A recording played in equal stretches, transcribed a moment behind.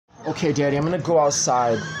Okay, Daddy, I'm gonna go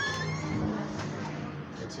outside.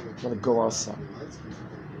 I'm gonna go outside.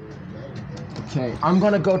 Okay, I'm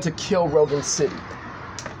gonna go to KillRogan City.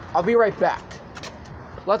 I'll be right back.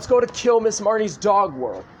 Let's go to Kill Miss Marnie's Dog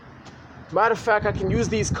World. Matter of fact, I can use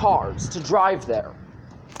these cars to drive there.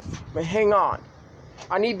 But hang on.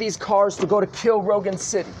 I need these cars to go to KillRogan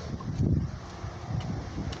City.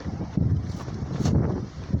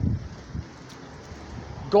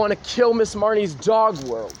 Going to Kill Miss Marnie's Dog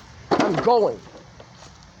World. I'm going.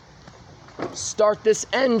 Start this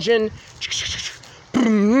engine.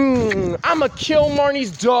 I'ma kill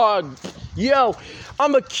Marnie's dog. Yo,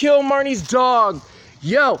 I'ma kill Marnie's dog.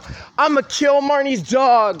 Yo, I'ma kill Marnie's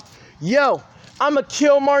dog. Yo, I'ma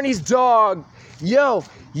kill Marnie's dog. Yo,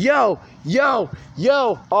 yo, yo,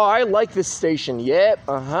 yo. Oh, I like this station. Yep,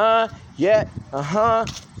 yeah,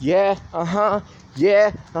 yeah,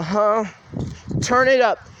 Turn it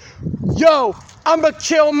up. Yo, I'ma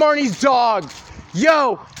kill Marnie's dog.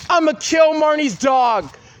 Yo, I'ma kill Marnie's dog.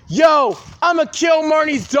 Yo, I'ma kill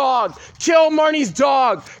Marnie's dog. Kill Marnie's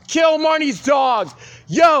dog. Kill Marnie's dog.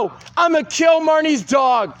 Yo, I'ma kill Marnie's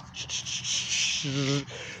dog.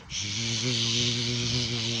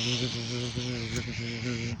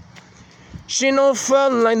 She don't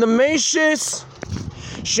feel like the macious.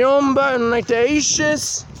 She don't burn like the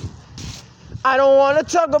ashes. I don't want to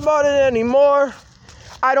talk about it anymore.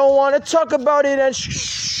 I don't want to talk about it and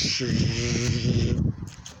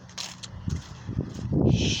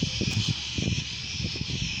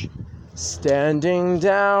standing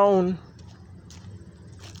down.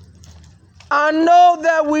 I know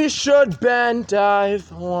that we should bend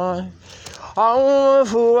dive one.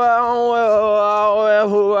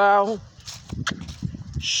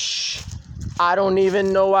 I don't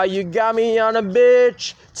even know why you got me on a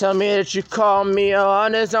bitch. Tell me that you call me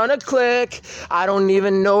honest on a click. I don't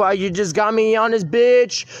even know why you just got me on this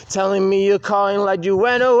bitch. Telling me you're calling like you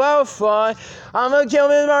went out fun. I'ma kill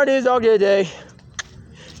Miss Marnie's dog today.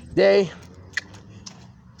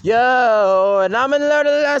 Yo, and I'ma learn a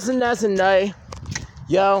lesson that's tonight.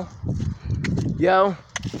 Yo.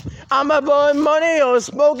 I'm a boy money or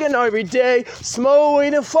smoking every day. Smoke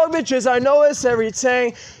weed and fuck bitches, I know it's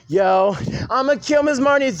everything. Yo, I'ma kill Miss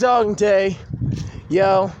Marnie's dog day.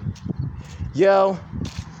 Yo.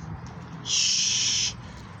 Shh.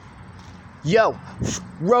 Yo,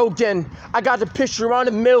 Rogan. I got the picture on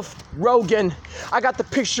the MILF, Rogan. I got the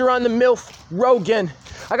picture on the MILF, Rogan.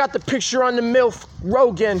 I got the picture on the MILF,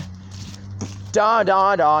 Rogan. Da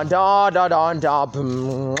da da da da da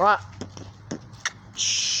da.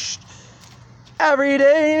 Shh. Every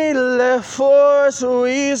day left for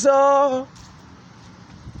Weasel.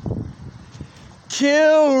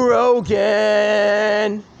 KillRogan.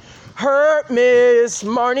 Hurt Miss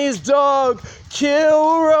Marnie's dog.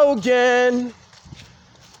 KillRogan.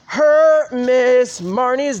 Hurt Miss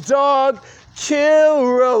Marnie's dog.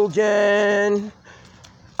 KillRogan.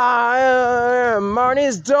 I am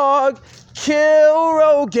Marnie's dog.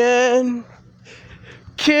 KillRogan.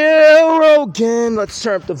 KillRogan. Let's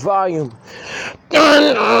turn up the volume.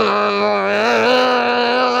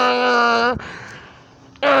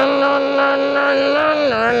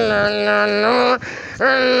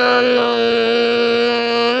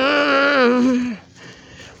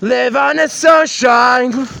 Live on the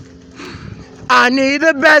sunshine. I need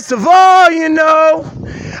the best of all, you know.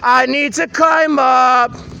 I need to climb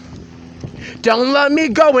up. Don't let me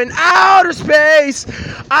go in outer space.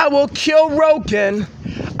 I will kill Rogan.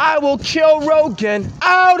 I will kill Rogan.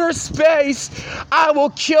 Outer space. I will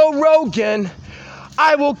kill Rogan.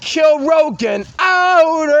 I will kill Rogan.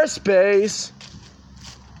 Outer space.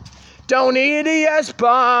 Don't need the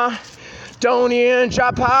S-bomb. Don't even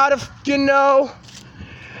drop out of, you know.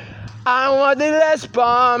 I want the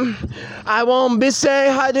S-bomb. I won't be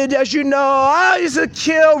saying hi to that, you know. I need to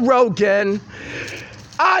kill Rogan.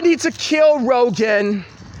 I need to kill Rogan.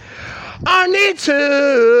 I need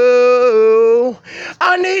to.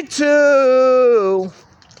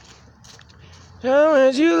 How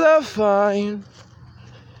much you love fine.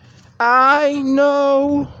 I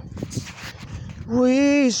know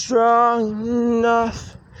we strong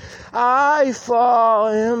enough. I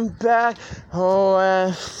falling back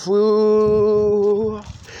and through.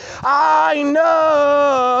 I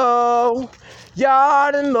know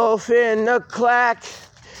you're the wolf in the clack.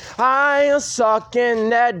 I am sucking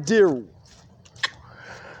that deer.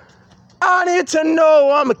 I need to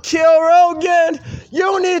know I'm a KillRogan.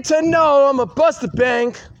 You need to know I'm a bust the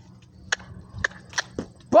bank.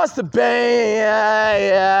 Bust the bank.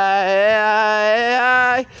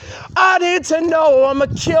 I need to know I'm a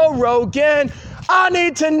KillRogan. I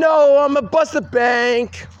need to know I'm a bust the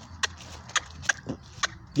bank.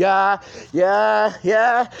 Yeah, yeah,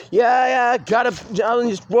 yeah, yeah, yeah. Gotta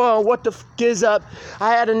challenge this world. What the fuck is up?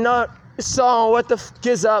 I had another song. What the fuck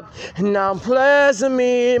is up? And now I'm pleasing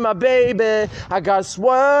me, my baby. I got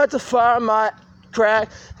swear to fire my crack.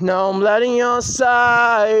 Now I'm letting you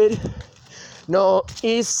outside. No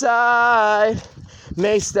east side.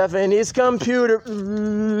 Make Stephanie's computer.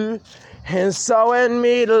 And so and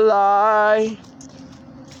me to lie.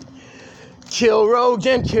 Kill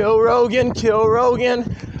Rogan, kill Rogan, kill Rogan.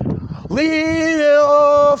 Leave it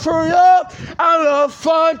all for you. I love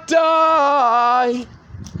fun die.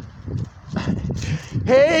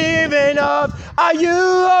 Haven up, are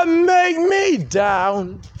you make me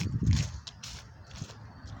down?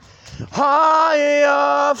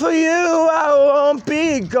 Higher for you, I won't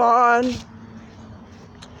be gone.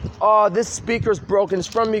 Oh, this speaker's broken. It's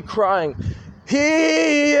from me crying.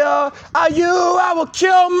 Here are you, I will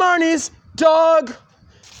kill Marnie's dog.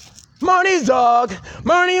 Marnie's dog.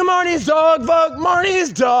 Marnie's dog. Fuck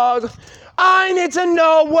Marnie's dog. I need to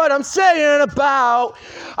know what I'm saying about.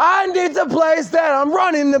 I need the place that I'm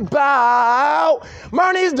running about.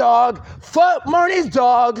 Marnie's dog. Fuck Marnie's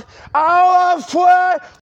dog. I swear.